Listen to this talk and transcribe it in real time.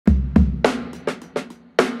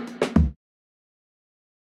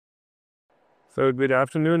So good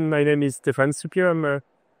afternoon. My name is Stéphane Supiot. I'm a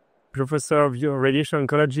professor of radiation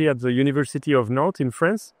oncology at the University of Nantes in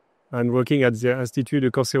France and working at the Institut de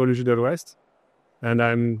Cancérologie de l'Ouest. And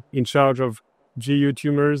I'm in charge of GU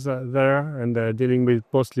tumors there and dealing with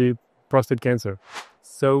mostly prostate cancer.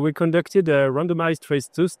 So we conducted a randomized phase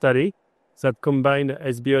 2 study that combined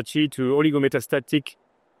SBRT to oligometastatic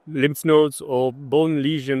lymph nodes or bone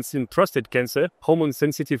lesions in prostate cancer,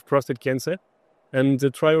 hormone-sensitive prostate cancer. And the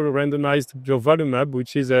trial randomized Durvalumab,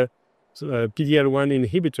 which is a PD-L1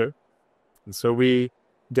 inhibitor. And so we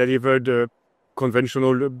delivered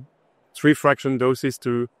conventional 3-fraction doses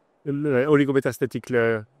to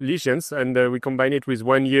oligometastatic lesions, and we combine it with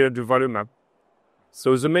 1 year Durvalumab.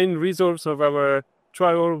 So the main results of our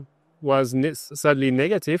trial was sadly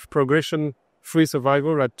negative. Progression-free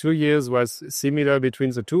survival at 2 years was similar between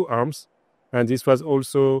the two arms, and this was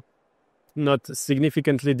also not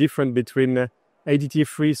significantly different between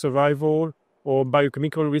ADT-free survival or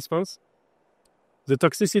biochemical response. The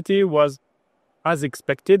toxicity was as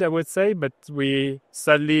expected, I would say, but we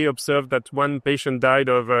sadly observed that one patient died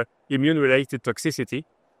of immune-related toxicity.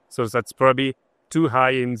 So that's probably too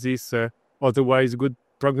high in this otherwise good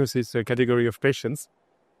prognosis category of patients.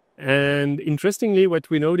 And interestingly, what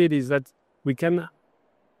we noted is that we can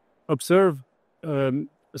observe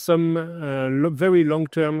some very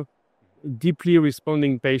long-term deeply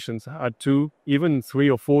responding patients at 2, even 3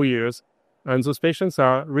 or 4 years. And those patients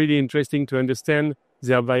are really interesting to understand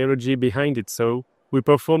their biology behind it. So we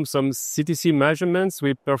perform some CTC measurements,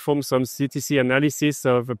 we perform some CTC analysis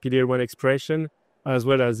of PD-L1 expression, as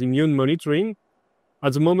well as immune monitoring.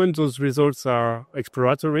 At the moment, those results are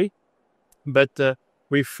exploratory, but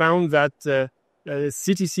we found that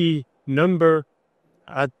CTC number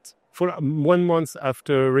for 1 month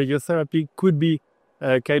after radiotherapy could be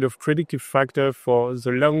a kind of predictive factor for the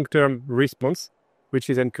long-term response, which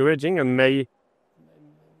is encouraging and may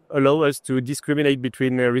allow us to discriminate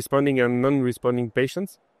between responding and non-responding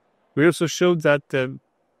patients. We also showed that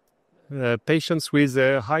patients with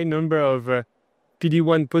a high number of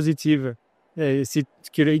PD-1 positive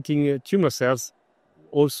circulating tumor cells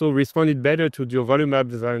also responded better to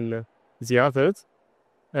Durvalumab than the others.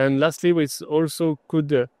 And lastly, we also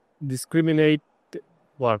could describe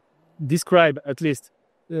at least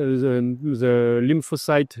the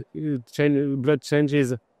lymphocyte blood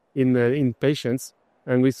changes in patients,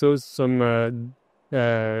 and we saw some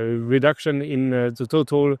reduction in the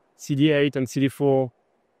total CD8 and CD4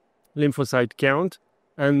 lymphocyte count,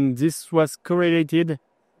 and this was correlated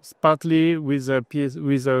partly with a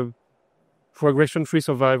progression-free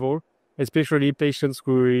survival, especially patients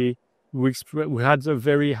who had a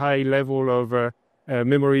very high level of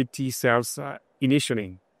memory T-cells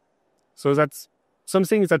initially. So that's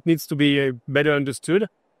something that needs to be better understood.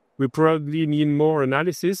 We probably need more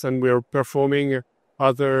analysis, and we're performing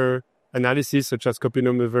other analysis such as copy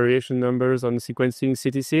number variation numbers on sequencing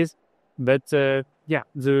CTCs. But the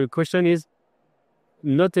question is,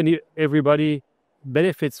 not everybody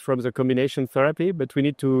benefits from the combination therapy, but we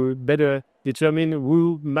need to better determine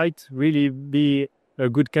who might really be a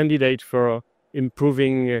good candidate for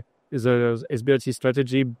improving the SBRT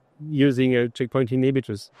strategy using checkpoint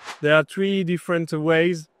inhibitors. There are 3 different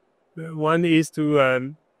ways. One is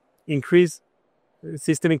to increase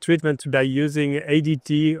systemic treatment by using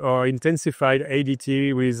ADT or intensified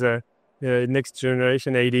ADT with next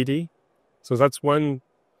generation ADT. So that's one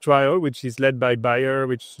trial, which is led by Bayer,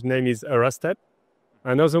 which name is Prostate.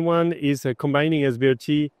 Another one is combining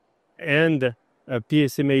SBRT and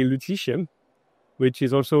PSMA lutetium, which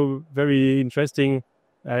is also very interesting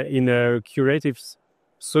in a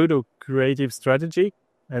pseudo-curative strategy.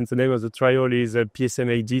 And the name of the trial is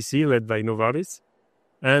PSMA DC, led by Novartis.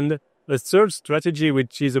 And the third strategy,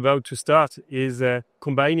 which is about to start, is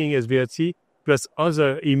combining SBRT plus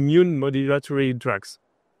other immune modulatory drugs.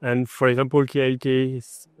 And for example,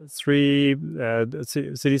 KLK3,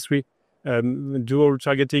 CD3 dual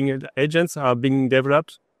targeting agents are being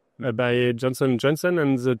developed by Johnson & Johnson,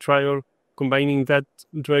 and the trial combining that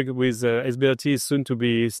drug with SBRT is soon to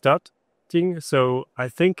be starting. So I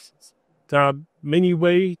think there are many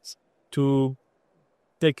ways to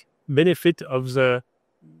take benefit of the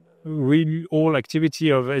all activity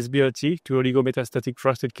of SBRT to oligometastatic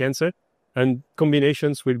prostate cancer, and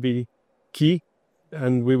combinations will be key,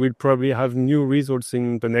 and we will probably have new results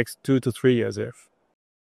in the next 2 to 3 years there.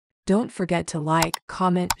 Don't forget to like,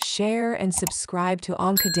 comment, share, and subscribe to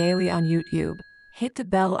OncoDaily on YouTube. Hit the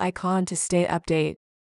bell icon to stay updated.